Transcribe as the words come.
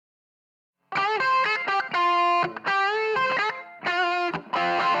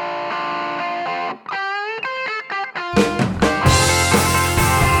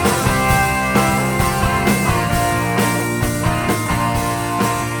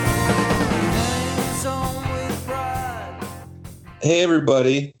Hey,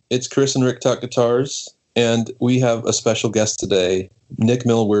 everybody. It's Chris and Rick Talk Guitars, and we have a special guest today, Nick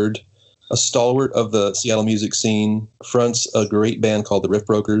Millward, a stalwart of the Seattle music scene, fronts a great band called the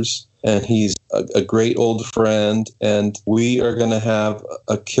Riffbrokers, and he's a great old friend, and we are going to have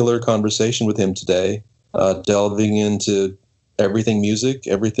a killer conversation with him today, delving into everything music,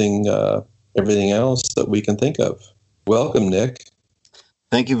 everything else that we can think of. Welcome, Nick.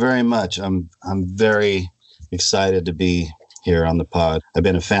 Thank you very much. I'm very excited to be here on the pod. I've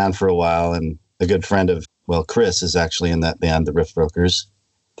been a fan for a while, and a good friend of, Chris is actually in that band, the Riffbrokers.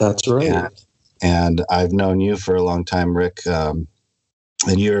 That's right. And I've known you for a long time, Rick. And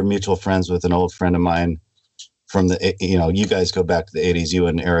you're mutual friends with an old friend of mine from you guys go back to the 80s, you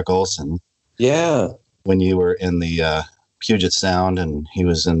and Eric Olson. Yeah. When you were in the Puget Sound, and he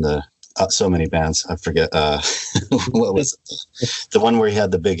was in the so many bands. I forget. What was it? The one where he had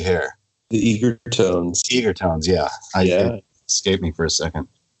the big hair. The Eager Tones. Yeah. It escaped me for a second.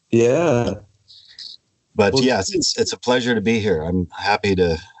 Yeah. But yes, it's a pleasure to be here.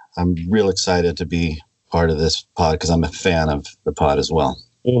 I'm real excited to be part of this pod because I'm a fan of the pod as well.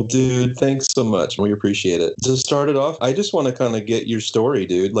 Well, dude, thanks so much. We appreciate it. To start it off, I just want to kind of get your story,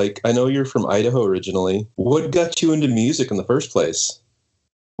 dude. Like, I know you're from Idaho originally. What got you into music in the first place?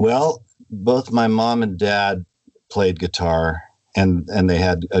 Well, both my mom and dad played guitar, and they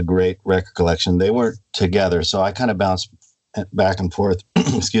had a great record collection. They weren't together, so I kind of bounced back and forth,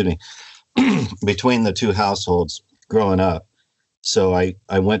 excuse me, between the two households growing up. So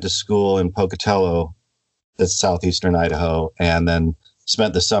I went to school in Pocatello, that's southeastern Idaho, and then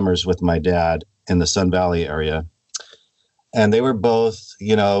spent the summers with my dad in the Sun Valley area. And they were both,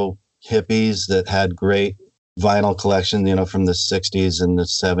 hippies that had great vinyl collection, from the 60s and the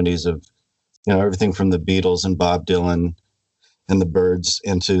 70s of, everything from the Beatles and Bob Dylan and the Byrds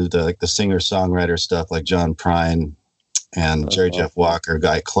into the singer-songwriter stuff like John Prine and Jerry Jeff Walker,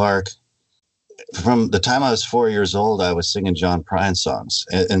 Guy Clark. From the time I was 4 years old, I was singing John Prine songs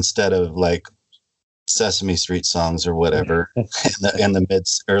instead of like Sesame Street songs or whatever in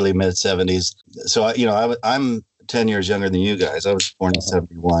the early mid 70s. So, I'm 10 years younger than you guys. I was born in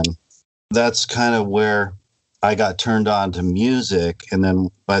 71. That's kind of where I got turned on to music. And then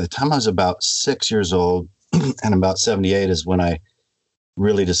by the time I was about 6 years old and about 78 is when I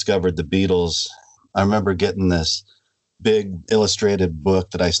really discovered the Beatles. I remember getting this big illustrated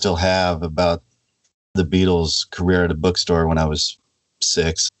book that I still have about the Beatles' career at a bookstore when I was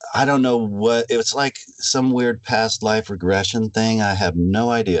 6. I don't know what it was, like some weird past life regression thing. I have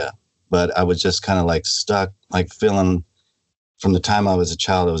no idea, but I was just kind of like stuck, like feeling from the time I was a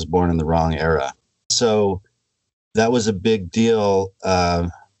child, I was born in the wrong era. So that was a big deal.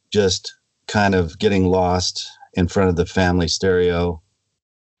 Just kind of getting lost in front of the family stereo.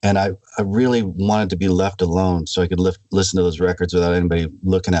 And I really wanted to be left alone so I could listen to those records without anybody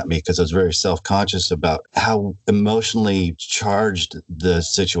looking at me, because I was very self-conscious about how emotionally charged the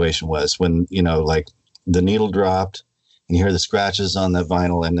situation was when, like the needle dropped and you hear the scratches on the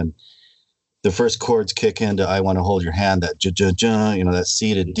vinyl, and then the first chords kick into I Want to Hold Your Hand, that that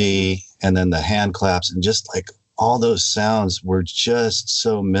C to D, and then the hand claps, and just like all those sounds were just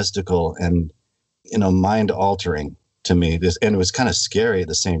so mystical and, mind altering to me. And it was kind of scary at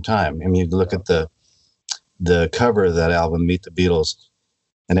the same time. I mean, you look at the cover of that album, Meet the Beatles,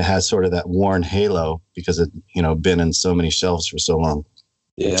 and it has sort of that worn halo because it, been in so many shelves for so long.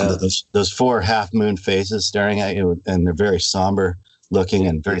 Yeah. So those 4 half moon faces staring at you, and they're very somber looking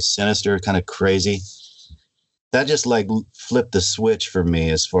and very sinister, kind of crazy. That just like flipped the switch for me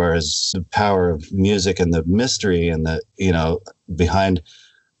as far as the power of music and the mystery and the, behind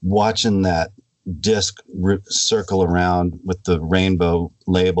watching that disc circle around with the rainbow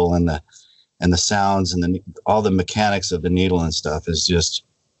label and the sounds and all the mechanics of the needle and stuff is just,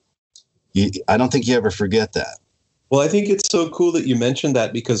 I don't think you ever forget that. Well, I think it's so cool that you mentioned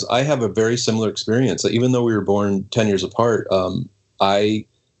that, because I have a very similar experience. Even though we were born 10 years apart, my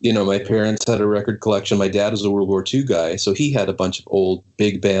parents had a record collection. My dad was a World War II guy, so he had a bunch of old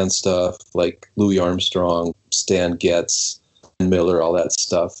big band stuff like Louis Armstrong, Stan Getz, Miller, all that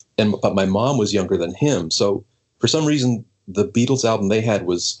stuff. But my mom was younger than him, so for some reason the Beatles album they had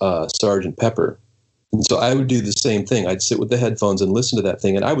was Sgt. Pepper, and so I would do the same thing. I'd sit with the headphones and listen to that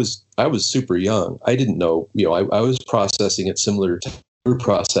thing, and I was super young. I didn't know, I was processing it similar to you were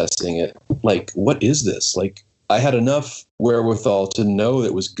processing it. Like, what is this? Like, I had enough wherewithal to know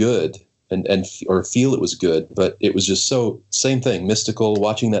it was good and or feel it was good, but it was just so same thing, mystical.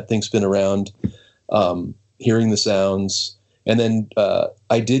 Watching that thing spin around, hearing the sounds. And then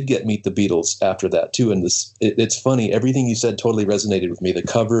I did get Meet the Beatles after that too. And it's funny. Everything you said totally resonated with me. The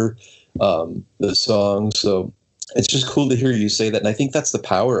cover, the song. So It's just cool to hear you say that. And I think that's the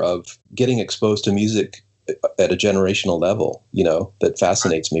power of getting exposed to music at a generational level, that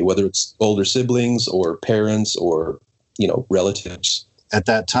fascinates me, whether it's older siblings or parents or, relatives. At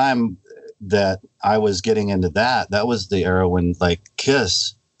that time that I was getting into that was the era when like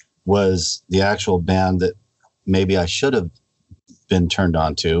Kiss was the actual band that maybe I should have been turned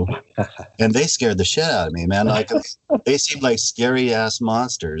on to. And they scared the shit out of me, man. Like they seemed like scary ass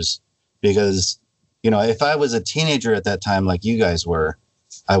monsters because, if I was a teenager at that time, like you guys were,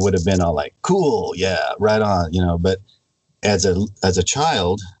 I would have been all like, cool. Yeah, right on. But as a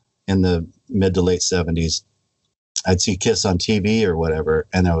child in the mid to late 70s, I'd see Kiss on TV or whatever.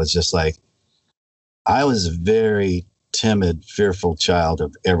 And I was just like, I was a very timid, fearful child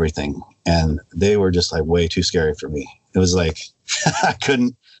of everything. And they were just like way too scary for me. It was like, I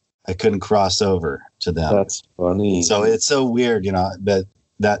couldn't cross over to them. That's funny. So it's so weird,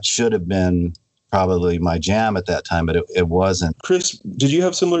 that should have been probably my jam at that time, but it wasn't. Chris, did you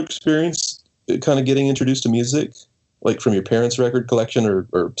have similar experience kind of getting introduced to music, like from your parents' record collection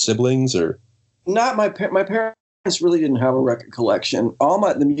or siblings or? Not my parents really didn't have a record collection. All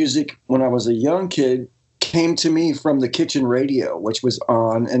the music when I was a young kid came to me from the kitchen radio, which was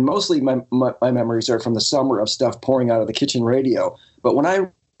on, and mostly my memories are from the summer of stuff pouring out of the kitchen radio. But when I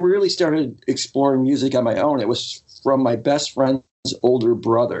really started exploring music on my own, it was from my best friend's older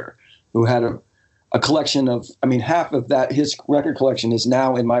brother, who had a collection of, half of that, his record collection is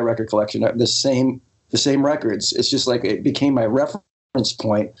now in my record collection, the same records. It's just like it became my reference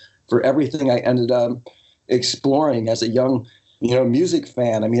point for everything I ended up exploring as a young, music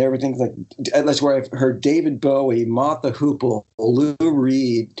fan. Everything's like, that's where I've heard David Bowie, Mott the Hoople, Lou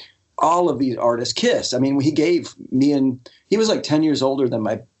Reed, all of these artists, Kiss. He gave me, he was like 10 years older than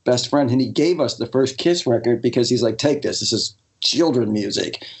my best friend, and he gave us the first Kiss record because he's like, take this is children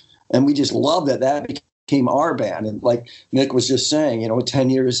music. And we just loved it. That became our band. And like Nick was just saying, 10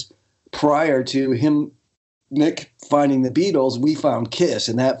 years prior to him, Nick finding the Beatles, we found Kiss.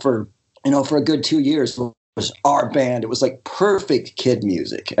 And that for a good 2 years was our band. It was like perfect kid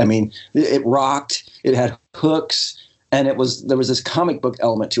music. It rocked. It had hooks. And there was this comic book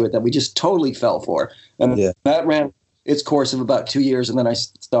element to it that we just totally fell for. And that ran its course of about 2 years. And then I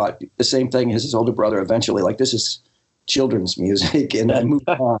thought the same thing as his older brother eventually, like this is children's music. And I moved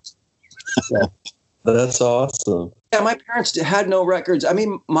on. So. That's awesome. Yeah, my parents had no records.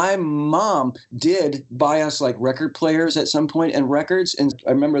 My mom did buy us like record players at some point and records. And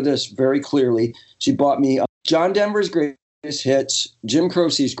I remember this very clearly. She bought me John Denver's greatest hits, Jim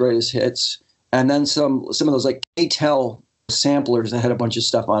Croce's greatest hits, and then some of those like K-Tel samplers that had a bunch of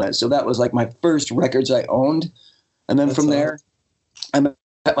stuff on it. So that was like my first records I owned. And then from there, I met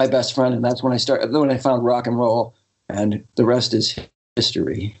my best friend, and that's when I found rock and roll, and the rest is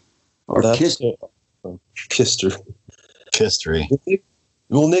history. Or history.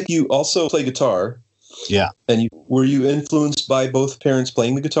 Well, Nick, you also play guitar. Yeah. And were you influenced by both parents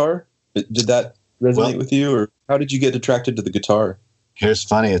playing the guitar? Did that resonate with you, or how did you get attracted to the guitar? Here's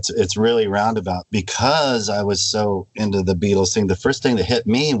funny. It's really roundabout. Because I was so into the Beatles thing, the first thing that hit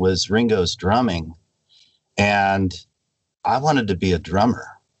me was Ringo's drumming. And I wanted to be a drummer.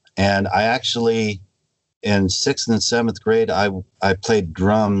 And I actually, in 6th and 7th grade, I played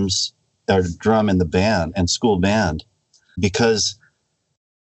drum in the band and school band because,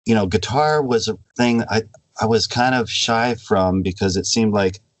 guitar was a thing I was kind of shy from because it seemed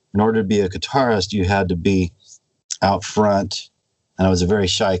like in order to be a guitarist, you had to be out front. And I was a very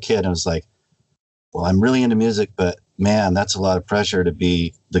shy kid. I was like, well, I'm really into music, but man, that's a lot of pressure to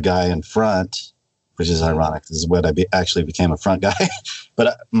be the guy in front, which is ironic. This is what I actually became a front guy.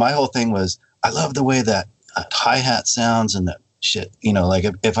 But my whole thing was, I love the way that hi-hat sounds and that shit, like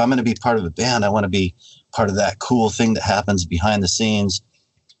if I'm going to be part of a band, I want to be part of that cool thing that happens behind the scenes,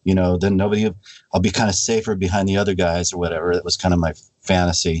 then I'll be kind of safer behind the other guys or whatever. That was kind of my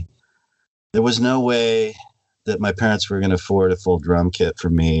fantasy. There was no way that my parents were going to afford a full drum kit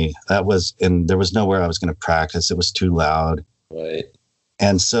for me. And there was nowhere I was going to practice. It was too loud. Right.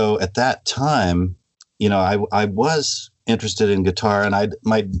 And so at that time, I was interested in guitar, and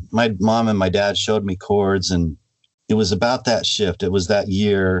my mom and my dad showed me chords, and it was about that shift. It was that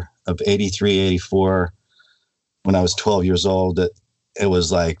year of 83, 84, when I was 12 years old, that it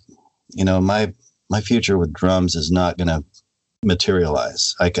was like, my future with drums is not going to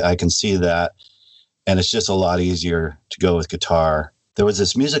materialize. I can see that. And it's just a lot easier to go with guitar. There was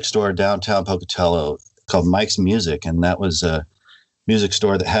this music store downtown Pocatello called Mike's Music, and that was a music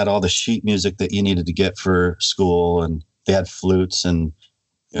store that had all the sheet music that you needed to get for school, and they had flutes and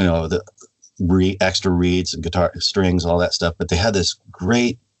the extra reeds and guitar strings, all that stuff. But they had this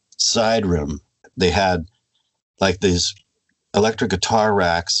great side room. They had like these electric guitar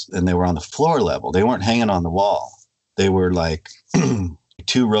racks, and they were on the floor level. They weren't hanging on the wall. They were like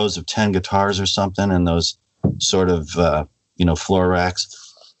 2 rows of 10 guitars or something in those sort of, floor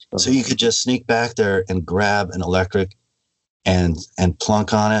racks. So you could just sneak back there and grab an electric and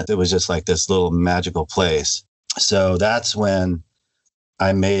plunk on it. It was just like this little magical place. So that's when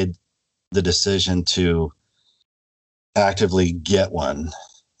I made the decision to actively get one.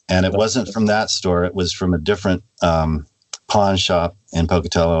 And it wasn't from that store. It was from a different pawn shop in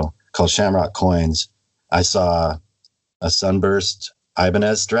Pocatello called Shamrock Coins. I saw a Sunburst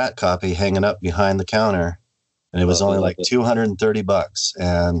Ibanez Strat copy hanging up behind the counter, and it was only like $230.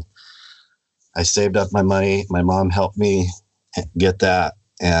 And I saved up my money. My mom helped me get that,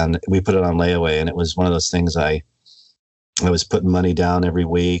 and we put it on layaway. And it was one of those things I was putting money down every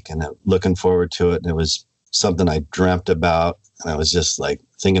week and looking forward to it. And it was something I dreamt about. And I was just like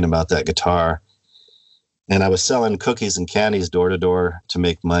thinking about that guitar. And I was selling cookies and candies door to door to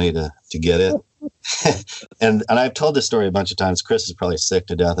make money to get it. and I've told this story a bunch of times. Chris is probably sick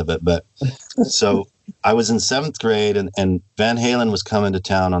to death of it. But so I was in 7th grade, and Van Halen was coming to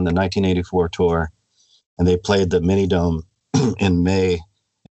town on the 1984 tour. And they played the Mini Dome in May.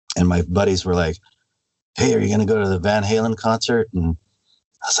 And my buddies were like, "Hey, are you going to go to the Van Halen concert?" And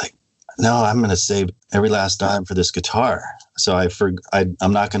I was like, "No, I'm going to save every last dime for this guitar. So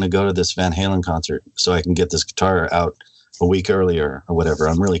I'm not going to go to this Van Halen concert so I can get this guitar out a week earlier or whatever.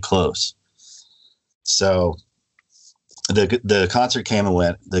 I'm really close." So the concert came and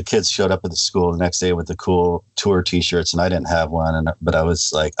went. The kids showed up at the school the next day with the cool tour T-shirts, and I didn't have one. But I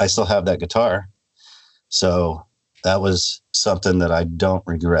was like, I still have that guitar. So that was something that I don't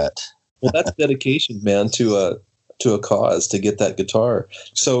regret. Well, that's dedication, man, to a cause, to get that guitar.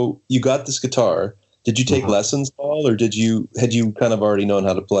 So you got this guitar. Did you take lessons, Paul, or had you kind of already known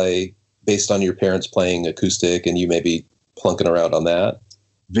how to play based on your parents playing acoustic and you maybe plunking around on that?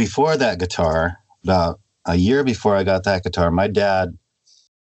 Before that guitar, about a year before I got that guitar, my dad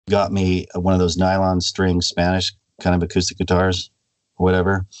got me one of those nylon string Spanish kind of acoustic guitars, or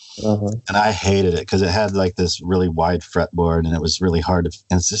whatever. And I hated it because it had like this really wide fretboard, and it was really hard to.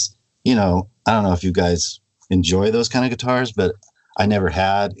 And it's just, I don't know if you guys enjoy those kind of guitars, but I never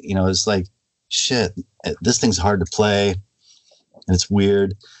had. It's like, shit, this thing's hard to play, and it's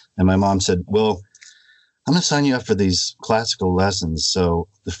weird. And my mom said, "Well, I'm going to sign you up for these classical lessons." So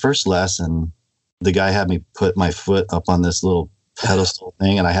the first lesson, the guy had me put my foot up on this little pedestal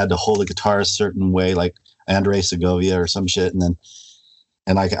thing, and I had to hold the guitar a certain way, like Andre Segovia or some shit.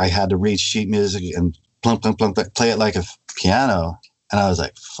 And I had to read sheet music and plunk, plunk, plunk, play it like a piano. And I was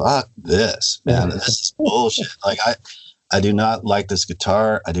like, fuck this, man. This is bullshit. Like, I do not like this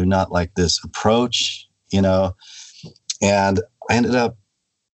guitar. I do not like this approach, And I ended up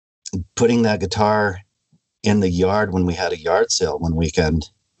putting that guitar in the yard when we had a yard sale one weekend.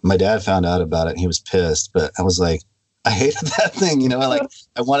 My dad found out about it and he was pissed, but I was like, I hated that thing,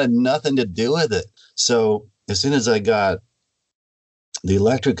 I wanted nothing to do with it. So as soon as I got the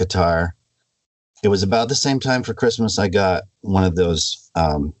electric guitar, it was about the same time for Christmas I got one of those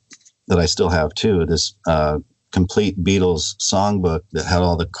that I still have too, this complete Beatles songbook that had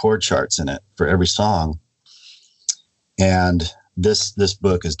all the chord charts in it for every song. And this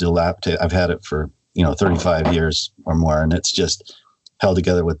book is dilapidated. I've had it for 35 years or more, and it's just held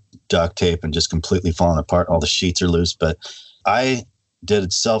together with duct tape and just completely fallen apart. All the sheets are loose. But I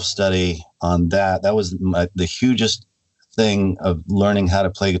did self-study on that. That was the hugest thing of learning how to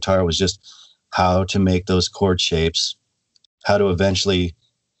play guitar, was just how to make those chord shapes, how to eventually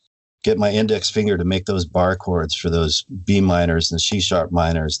get my index finger to make those bar chords for those B minors and C sharp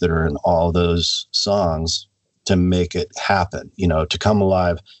minors that are in all those songs, to make it happen, to come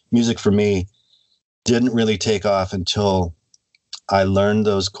alive. Music for me didn't really take off until I learned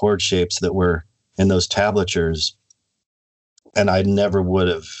those chord shapes that were in those tablatures, and I never would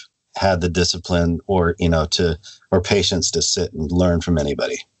have had the discipline or patience to sit and learn from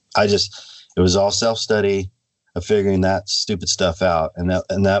anybody. It was all self-study of figuring that stupid stuff out, and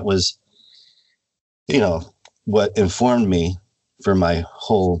that was what informed me for my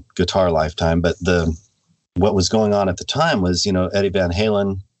whole guitar lifetime. But what was going on at the time was Eddie Van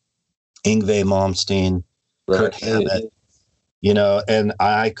Halen, Yngwie Malmsteen, Kirk Hammett, and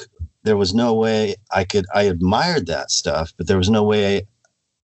there was no way I admired that stuff, but there was no way,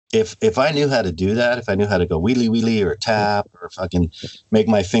 if I knew how to do that, if I knew how to go wheelie wheelie or tap or fucking make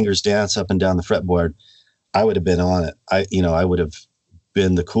my fingers dance up and down the fretboard, I would have been on it. I would have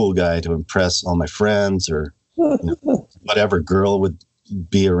been the cool guy to impress all my friends or whatever girl would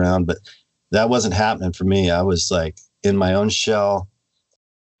be around. But that wasn't happening for me. I was like in my own shell,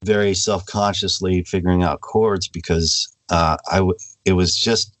 very self-consciously figuring out chords because it was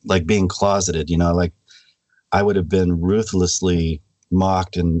just like being closeted, like I would have been ruthlessly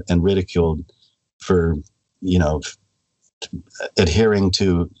mocked and ridiculed for, adhering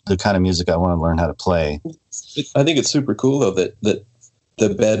to the kind of music I want to learn how to play. I think it's super cool though that the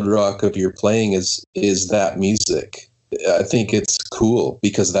bedrock of your playing is that music. I think it's cool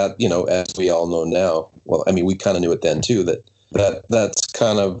because that, as we all know now, well, I mean, we kind of knew it then too, that's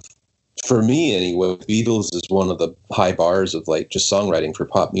kind of, for me anyway, Beatles is one of the high bars of like just songwriting for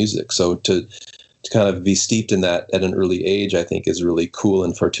pop music. So to kind of be steeped in that at an early age, I think is really cool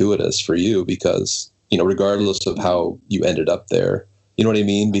and fortuitous for you because, regardless of how you ended up there, you know what I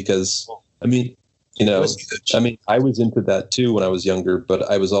mean? Because, I mean, I was into that too when I was younger, but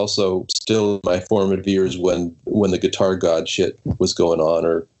I was also still in my formative years when the guitar god shit was going on,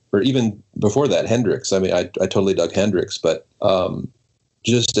 or even before that, Hendrix. I mean, I totally dug Hendrix, but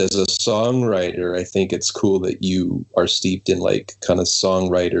just as a songwriter, I think it's cool that you are steeped in like kind of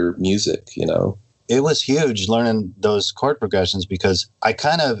songwriter music, It was huge learning those chord progressions because I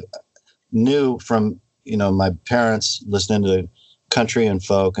kind of knew from, my parents listening to country and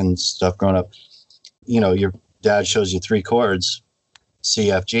folk and stuff growing up, your dad shows you 3 chords,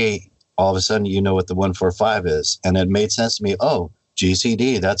 C, F, G, all of a sudden you know what the 1, 4, 5 is. And it made sense to me. Oh, G, C,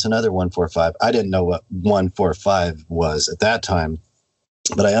 D, that's another 1, 4, 5. I didn't know what 1, 4, 5 was at that time,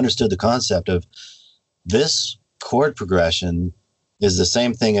 but I understood the concept of this chord progression is the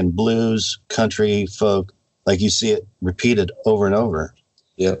same thing in blues, country, folk, like you see it repeated over and over.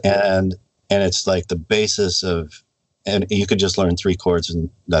 Yeah. And it's like the basis of, and you could just learn 3 chords and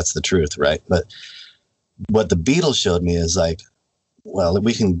that's the truth, right? But what the Beatles showed me is like, well,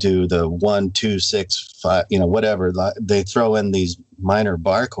 we can do the 1, 2, 6, 5, whatever. They throw in these minor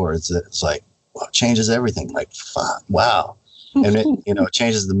bar chords that it's like, well, it changes everything. Like, wow. And it, it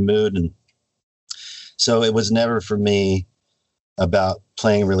changes the mood. And so it was never for me about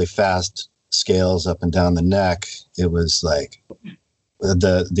playing really fast scales up and down the neck. It was like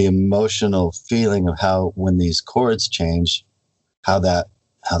the emotional feeling of how when these chords change, how that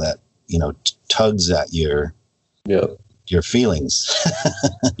tugs at your feelings.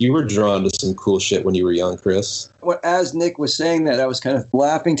 You were drawn to some cool shit when you were young, Chris. As Nick was saying that, I was kind of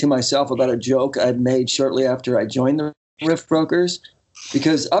laughing to myself about a joke I'd made shortly after I joined the Riffbrokers.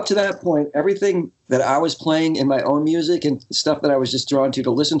 Because up to that point, everything that I was playing in my own music and stuff that I was just drawn to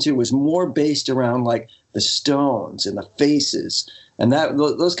listen to was more based around like the Stones and the Faces and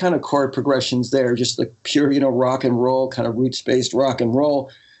those kind of chord progressions there, just like pure, rock and roll, kind of roots-based rock and roll.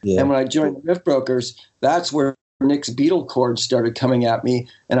 Yeah. And when I joined the Riffbrokers, that's where Nick's Beatle chords started coming at me.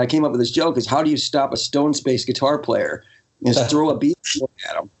 And I came up with this joke is how do you stop a Stones-based guitar player? Just throw a Beatle chord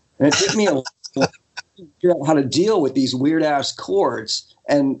at him. And it took me a figure out how to deal with these weird ass chords.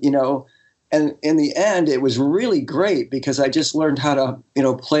 And, and in the end, it was really great because I just learned how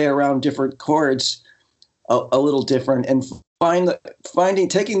to, play around different chords a little different and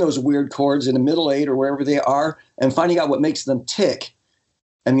taking those weird chords in the middle 8 or wherever they are and finding out what makes them tick.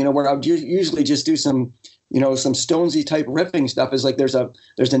 And, where I would usually just do some Stonesy type riffing stuff is like there's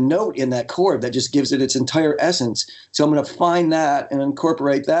a note in that chord that just gives it its entire essence. So I'm going to find that and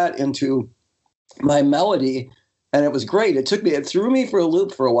incorporate that into my melody, and it was great. It threw me for a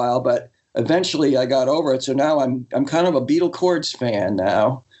loop for a while, but eventually I got over it. So now I'm kind of a Beatle chords fan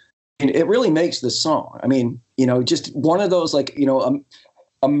now. And it really makes the song. I mean, just one of those like,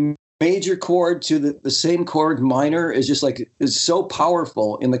 a major chord to the same chord minor is so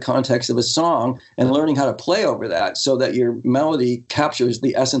powerful in the context of a song, and learning how to play over that so that your melody captures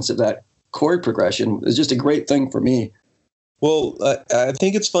the essence of that chord progression is just a great thing for me. Well, I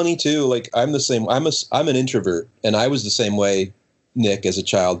think it's funny too. Like I'm the same. I'm an introvert, and I was the same way, Nick, as a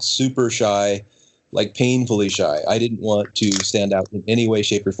child. Super shy, like painfully shy. I didn't want to stand out in any way,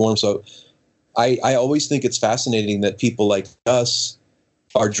 shape, or form. So, I always think it's fascinating that people like us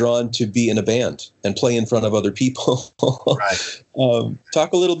are drawn to be in a band and play in front of other people. Right.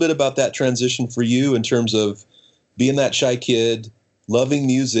 Talk a little bit about that transition for you in terms of being that shy kid, loving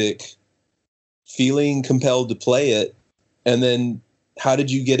music, feeling compelled to play it. And then how did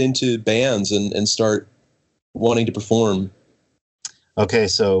you get into bands and start wanting to perform? Okay,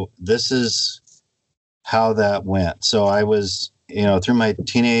 so this is how that went. So I was, through my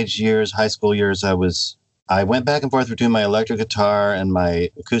teenage years, high school years, I went back and forth between my electric guitar and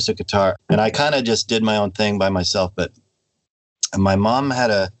my acoustic guitar. And I kind of just did my own thing by myself. But my mom had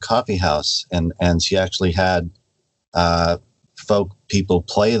a coffee house, and she actually had folk people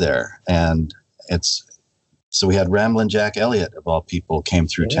play there. And so we had Ramblin' Jack Elliott, of all people, came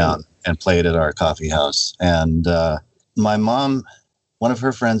through town and played at our coffee house. And my mom one of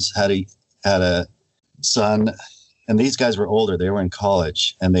her friends had a son, and these guys were older. They were in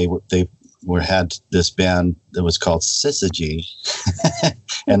college, and they had this band that was called Syzygy,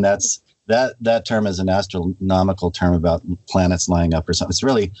 and that term is an astronomical term about planets lining up or something. It's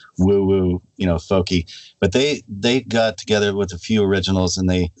really woo-woo, folky. But they got together with a few originals, and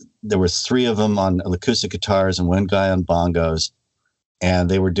there were 3 of them on acoustic guitars and 1 guy on bongos, and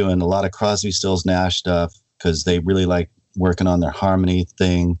they were doing a lot of Crosby, Stills, Nash stuff because they really liked working on their harmony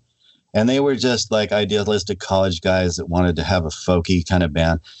thing. And they were just like idealistic college guys that wanted to have a folky kind of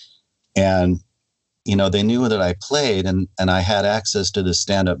band. And, they knew that I played, and I had access to the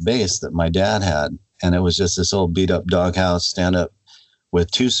stand-up bass that my dad had. And it was just this old beat-up Doghouse stand-up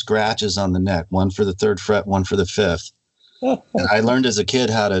with 2 scratches on the neck, one for the 3rd fret, one for the 5th. And I learned as a kid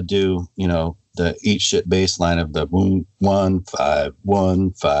how to do, the eat shit bass line of the 1 5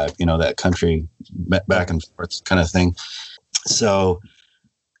 1 5, that country back and forth kind of thing. So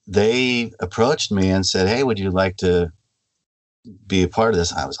they approached me and said, "Hey, would you like to be a part of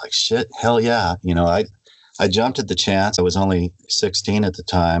this?" I was like, "Shit, hell yeah." I jumped at the chance. I was only 16 at the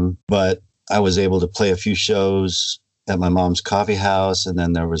time, but I was able to play a few shows at my mom's coffee house. And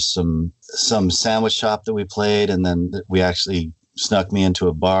then there was some sandwich shop that we played. And then we actually snuck me into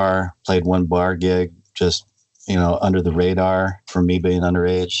a bar, played 1 bar gig, just, under the radar for me being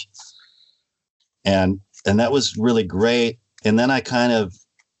underage. And that was really great. And then I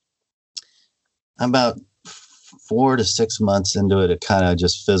about 4 to 6 months into it, it kind of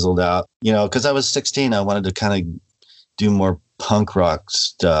just fizzled out, because I was 16. I wanted to kind of do more punk rock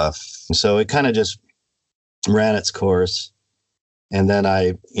stuff. So it kind of just ran its course. And then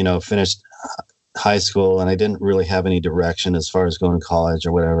I, finished high school, and I didn't really have any direction as far as going to college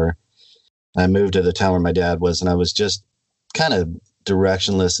or whatever. I moved to the town where my dad was, and I was just kind of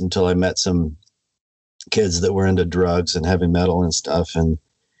directionless until I met some kids that were into drugs and heavy metal and stuff. And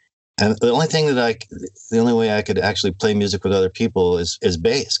the only way I could actually play music with other people is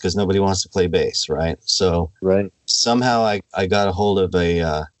bass, because nobody wants to play bass, right? So somehow I got a hold of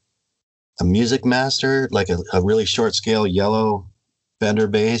a Music Master, like a really short scale yellow Fender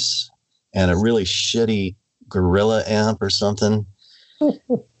bass, and a really shitty Gorilla amp or something.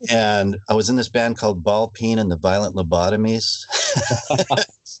 And I was in this band called Ball Peen and the Violent Lobotomies.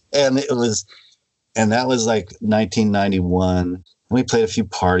 and that was like 1991. We played a few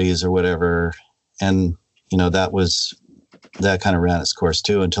parties or whatever. And, that kind of ran its course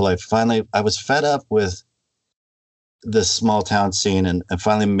too, until I was fed up with this small town scene, and I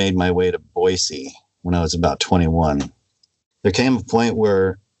finally made my way to Boise when I was about 21. There came a point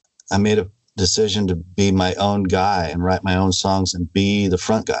where I made a decision to be my own guy and write my own songs and be the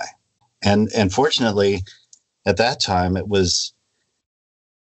front guy. And fortunately, at that time, it was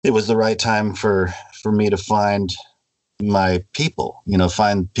the right time for me to find my people,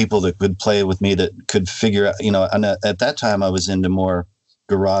 find people that could play with me, that could figure out, and at that time I was into more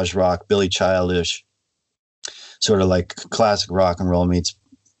garage rock, Billy Childish, sort of like classic rock and roll meets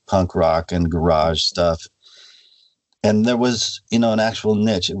punk rock and garage stuff. And there was, an actual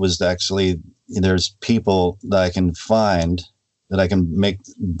niche. It was actually, there's people that I can find that I can make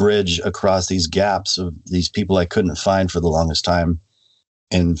bridge across these gaps of these people I couldn't find for the longest time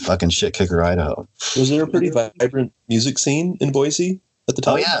in fucking shit kicker, Idaho. Was there a pretty vibrant music scene in Boise at the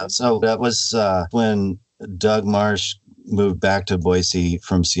time? Oh yeah. So that was when Doug Marsh moved back to Boise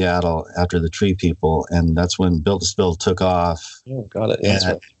from Seattle after the Tree People. And that's when Built to Spill took off. Oh, got it.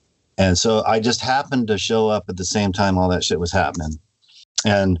 And so I just happened to show up at the same time all that shit was happening.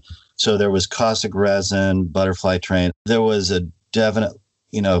 And so there was Caustic Resin, Butterfly Train. There was a definite,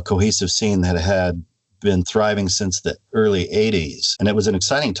 cohesive scene that had been thriving since the early 80s. And it was an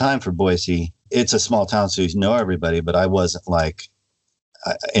exciting time for Boise. It's a small town, so you know everybody, but I wasn't like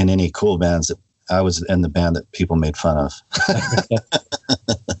in any cool bands. That I was in the band that people made fun of.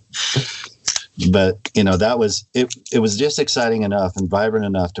 But, that was, it was just exciting enough and vibrant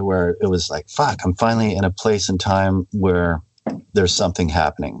enough to where it was like, fuck, I'm finally in a place and time where there's something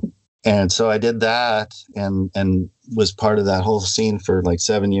happening. And so I did that and was part of that whole scene for like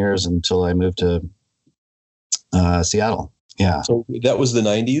 7 years until I moved to Seattle. Yeah. So that was the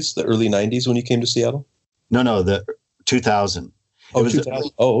 90s, the early 90s when you came to Seattle? No, the 2000. Oh,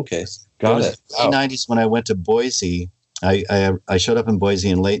 2000. Okay. Got it. The 90s when I went to Boise. I showed up in Boise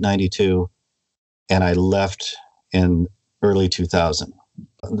in late 92 and I left in early 2000.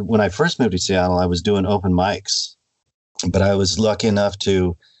 When I first moved to Seattle, I was doing open mics, but I was lucky enough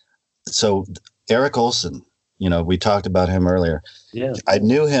so Eric Olson, we talked about him earlier. Yeah. I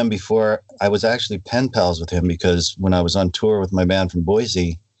knew him before. I was actually pen pals with him because when I was on tour with my band from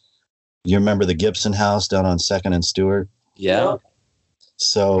Boise, you remember the Gibson House down on 2nd and Stewart? Yeah.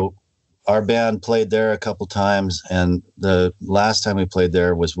 So our band played there a couple times, and the last time we played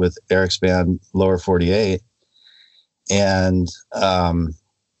there was with Eric's band, Lower 48. And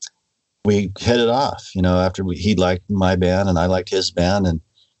we hit it off, after he liked my band and I liked his band. And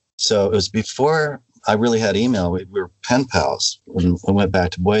so it was before I really had email. We were pen pals when we went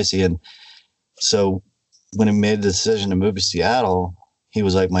back to Boise. And so when he made the decision to move to Seattle, he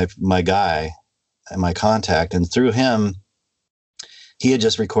was like my guy and my contact. And through him, he had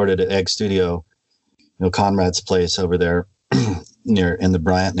just recorded at Egg Studio, Conrad's place over there near in the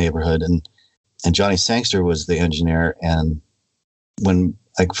Bryant neighborhood. And Johnny Sangster was the engineer. And when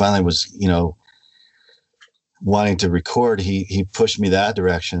I finally was, wanting to record, he pushed me that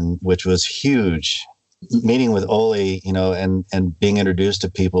direction, which was huge. Meeting with Ole, and being introduced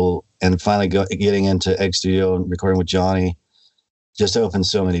to people, and finally getting into Egg Studio and recording with Johnny just opened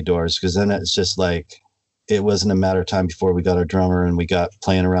so many doors, because then it's just like, it wasn't a matter of time before we got our drummer and we got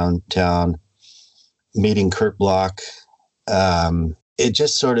playing around town, meeting Kurt Block. It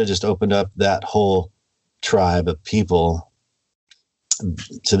just sort of just opened up that whole tribe of people.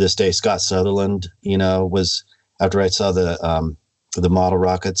 To this day, Scott Sutherland, was, after I saw the Model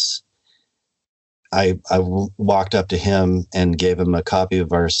Rockets, I walked up to him and gave him a copy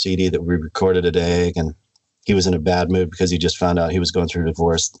of our CD that we recorded at Egg, and he was in a bad mood because he just found out he was going through a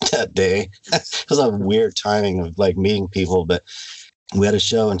divorce that day. It was a weird timing of like meeting people, but we had a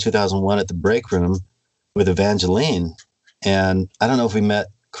show in 2001 at the Break Room with Evangeline, and I don't know if we met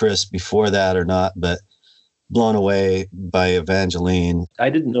Chris before that or not, but blown away by Evangeline. I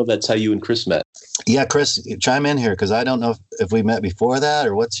didn't know that's how you and Chris met. Yeah, Chris, chime in here, because I don't know if we met before that,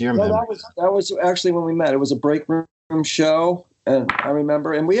 or what's your memory? That was actually when we met. It was a Break Room show, and I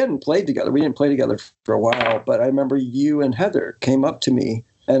remember, and we hadn't played together. We didn't play together for a while, but I remember you and Heather came up to me,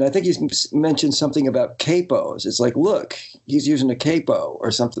 and I think you mentioned something about capos. It's like, look, he's using a capo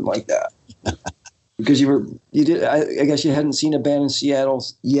or something like that. Because I guess you hadn't seen a band in Seattle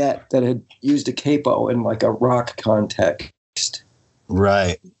yet that had used a capo in like a rock context.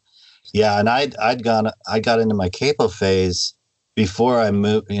 Right. Yeah. And I got into my capo phase before I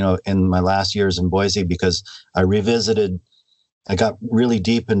moved, in my last years in Boise, because I got really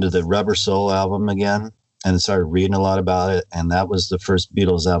deep into the Rubber Soul album again and started reading a lot about it. And that was the first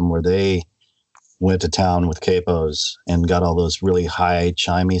Beatles album where they went to town with capos and got all those really high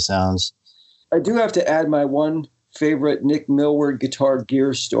chimey sounds. I do have to add my one favorite Nick Millward guitar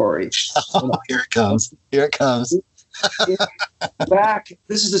gear story. Oh, here it comes. Here it comes.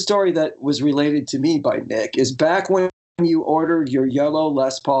 This is the story that was related to me by Nick, is back when you ordered your yellow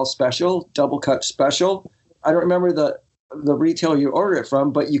Les Paul Special, double cut special. I don't remember the retailer you ordered it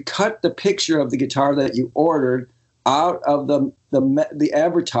from, but you cut the picture of the guitar that you ordered out of the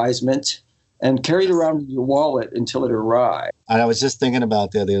advertisement and carried it around in your wallet until it arrived. And I was just thinking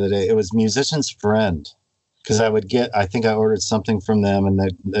about that the other day. It was Musician's Friend, because I think I ordered something from them, and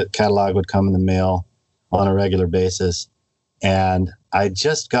the catalog would come in the mail on a regular basis. And I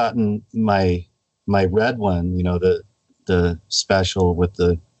just gotten my red one, the special with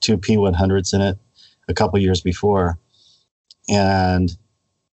the two P100s in it a couple years before. And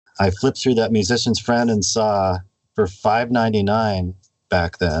I flipped through that Musician's Friend and saw for $5.99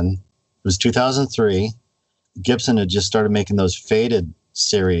 back then, it was 2003. Gibson had just started making those faded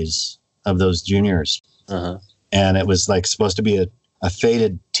series of those juniors. Uh-huh. And it was like supposed to be a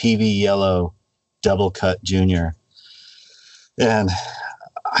faded TV yellow double cut junior. And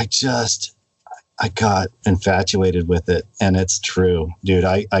I got infatuated with it. And it's true, dude.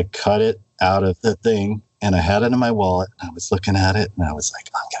 I cut it out of the thing and I had it in my wallet. And I was looking at it and I was like,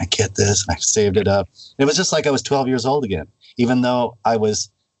 I'm going to get this. And I saved it up. It was just like I was 12 years old again, even though I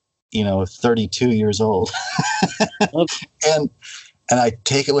was 32 years old. and I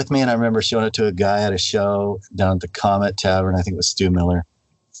take it with me, and I remember showing it to a guy at a show down at the Comet Tavern. I think it was Stu Miller.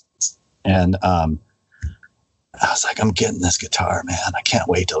 And I was like, I'm getting this guitar, man. I can't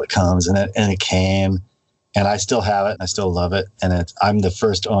wait till it comes. And it came, and I still have it. I still love it. And I'm the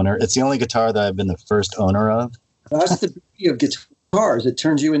first owner. It's the only guitar that I've been the first owner of. That's the beauty of guitars. It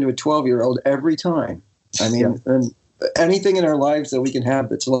turns you into a 12-year-old every time. I mean, and anything in our lives that we can have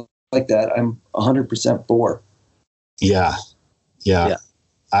that's like that, I'm 100% for. Yeah.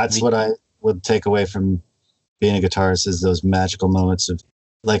 That's what I would take away from being a guitarist, is those magical moments of,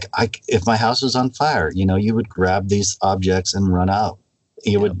 like, if my house was on fire, you would grab these objects and run out.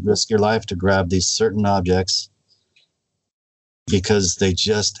 You would risk your life to grab these certain objects because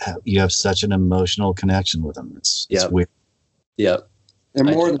you have such an emotional connection with them. It's weird. Yeah. They're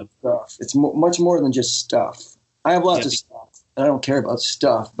more than stuff. It's much more than just stuff. I have lots of stuff. I don't care about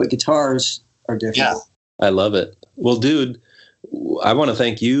stuff, but guitars are different. Yeah. I love it. Well, dude, I want to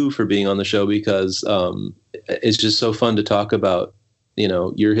thank you for being on the show because it's just so fun to talk about,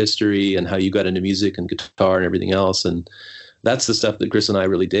 your history and how you got into music and guitar and everything else. And that's the stuff that Chris and I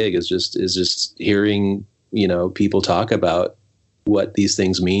really dig is just hearing, people talk about what these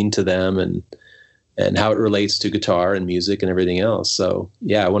things mean to them and how it relates to guitar and music and everything else. So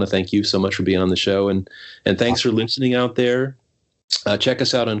yeah, I want to thank you so much for being on the show and thanks for listening out there. Check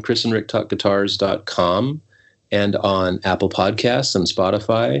us out on chrisandricktalkguitars.com and on Apple Podcasts and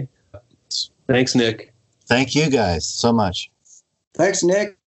Spotify. Thanks, Nick. Thank you guys so much. Thanks,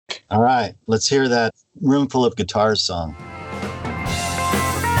 Nick. All right, let's hear that Room Full of Guitars song.